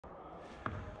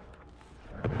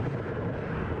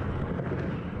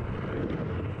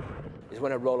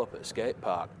when I roll up at a skate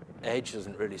park, age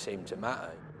doesn't really seem to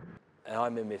matter. And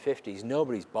I'm in my 50s,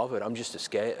 nobody's bothered, I'm just a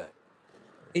skater.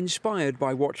 Inspired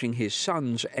by watching his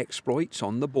son's exploits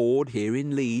on the board here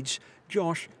in Leeds,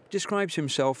 Josh describes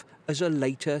himself as a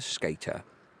later skater.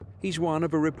 He's one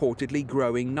of a reportedly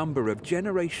growing number of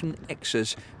Generation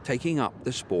Xers taking up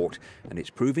the sport, and it's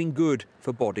proving good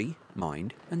for body,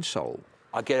 mind and soul.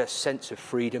 I get a sense of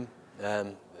freedom,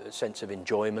 a sense of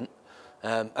enjoyment,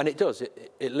 and it does,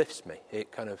 it lifts me.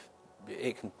 It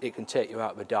can take you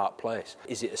out of a dark place.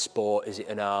 Is it a sport? Is it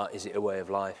an art? Is it a way of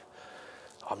life?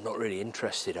 I'm not really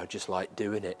interested, I just like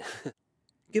doing it.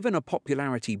 Given a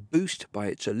popularity boost by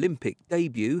its Olympic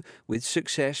debut with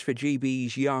success for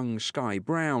GB's young Sky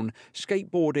Brown,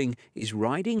 skateboarding is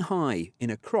riding high in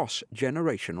a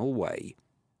cross-generational way.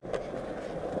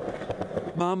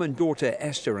 Mum and daughter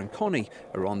Esther and Connie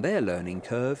are on their learning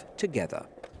curve together.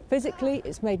 Physically,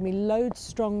 it's made me loads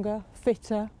stronger,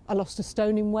 fitter. I lost a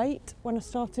stone in weight when I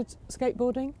started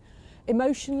skateboarding.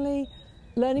 Emotionally,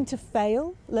 learning to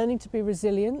fail, learning to be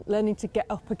resilient, learning to get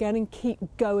up again and keep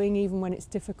going even when it's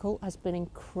difficult has been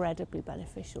incredibly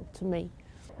beneficial to me.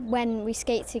 When we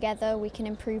skate together, we can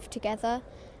improve together,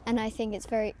 and I think it's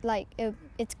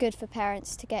it's good for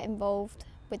parents to get involved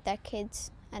with their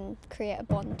kids and create a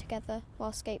bond together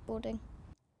while skateboarding.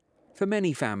 For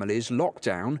many families,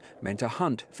 lockdown meant a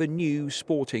hunt for new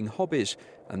sporting hobbies,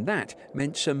 and that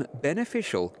meant some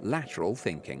beneficial lateral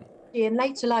thinking. In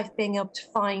later life, being able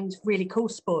to find really cool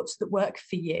sports that work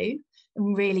for you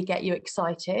and really get you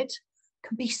excited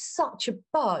can be such a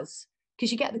buzz,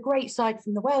 because you get the great side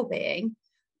from the well-being,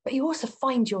 but you also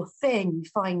find your thing, you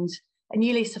find a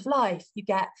new lease of life, you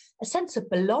get a sense of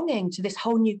belonging to this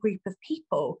whole new group of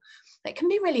people. It can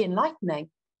be really enlightening.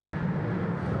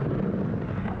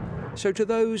 So to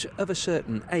those of a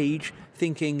certain age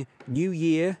thinking new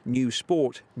year, new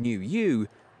sport, new you,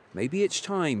 maybe it's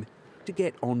time to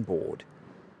get on board.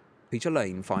 Peter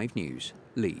Lane, 5 News,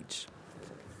 Leeds.